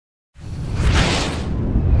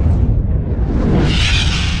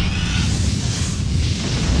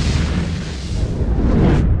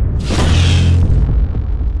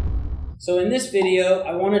So in this video,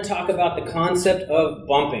 I want to talk about the concept of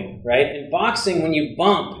bumping, right? In boxing, when you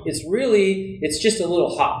bump, it's just a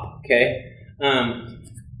little hop, okay?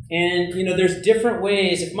 And, you know, there's different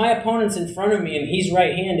ways. If my opponent's in front of me and he's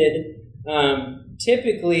right-handed,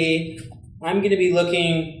 typically I'm going to be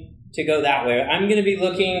looking to go that way. I'm going to be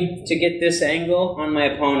looking to get this angle on my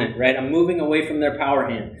opponent, right? I'm moving away from their power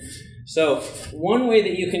hand. So one way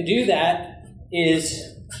that you can do that is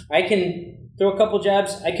I can throw a couple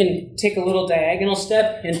jabs. I can take a little diagonal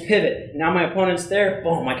step and pivot. Now my opponent's there.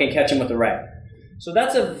 Boom, I can catch him with the right. So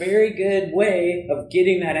that's a very good way of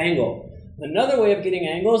getting that angle. Another way of getting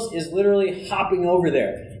angles is literally hopping over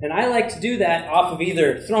there. And I like to do that off of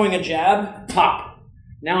either throwing a jab, hop.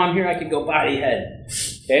 Now I'm here, I could go body head,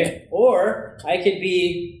 okay? Or I could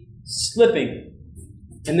be slipping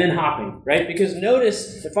and then hopping, right? Because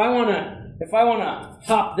notice, if I wanna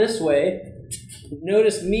hop this way,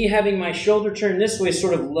 notice me having my shoulder turned this way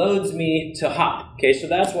sort of loads me to hop, okay? So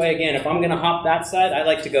that's why, again, if I'm gonna hop that side, I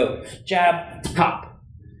like to go jab, hop,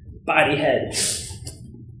 body head.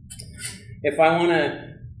 If I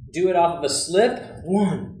wanna do it off of a slip,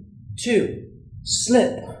 1, 2,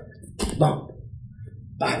 slip, bump.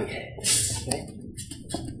 Body head. Okay.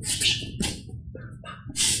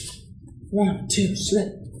 1, 2, slip.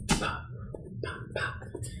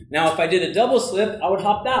 Now, if I did a double slip, I would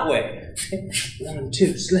hop that way. Okay. 1,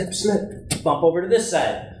 2, slip, slip. Bump over to this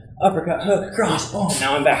side. Uppercut, hook, cross, boom.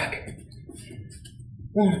 Now I'm back.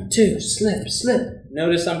 1, 2, slip, slip.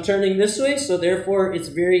 Notice I'm turning this way, so therefore it's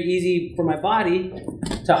very easy for my body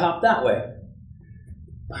to hop that way.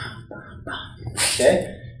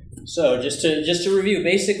 Okay. So just to review,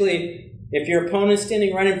 basically, if your opponent's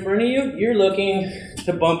standing right in front of you, you're looking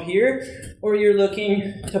to bump here, or you're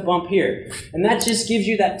looking to bump here. And that just gives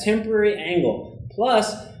you that temporary angle.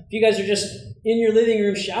 Plus, if you guys are just in your living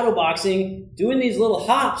room shadow boxing, doing these little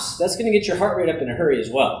hops, that's going to get your heart rate up in a hurry as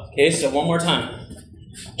well. Okay, so one more time.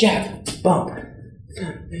 Jab, bump.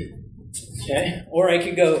 Okay, or I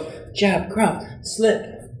could go jab, crop, slip,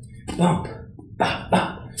 bump, bop,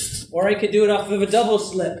 bop. Or I could do it off of a double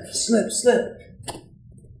slip. Slip, slip.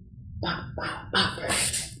 Bop, bop, bop.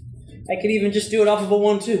 I could even just do it off of a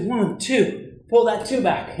 1, 2. 1, 2. Pull that 2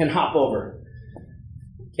 back and hop over.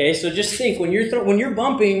 Okay, so just think, when you're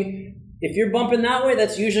bumping, if you're bumping that way,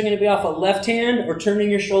 that's usually going to be off a left hand or turning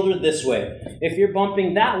your shoulder this way. If you're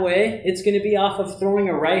bumping that way, it's going to be off of throwing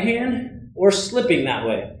a right hand or slipping that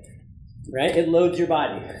way. Right? It loads your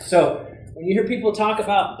body. So when you hear people talk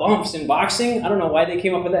about bumps in boxing, I don't know why they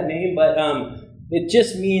came up with that name, but it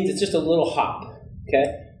just means it's just a little hop,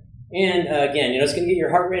 okay? And again, you know, it's going to get your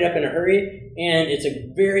heart rate up in a hurry, and it's a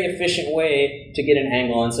very efficient way to get an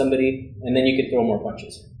angle on somebody, and then you can throw more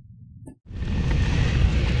punches.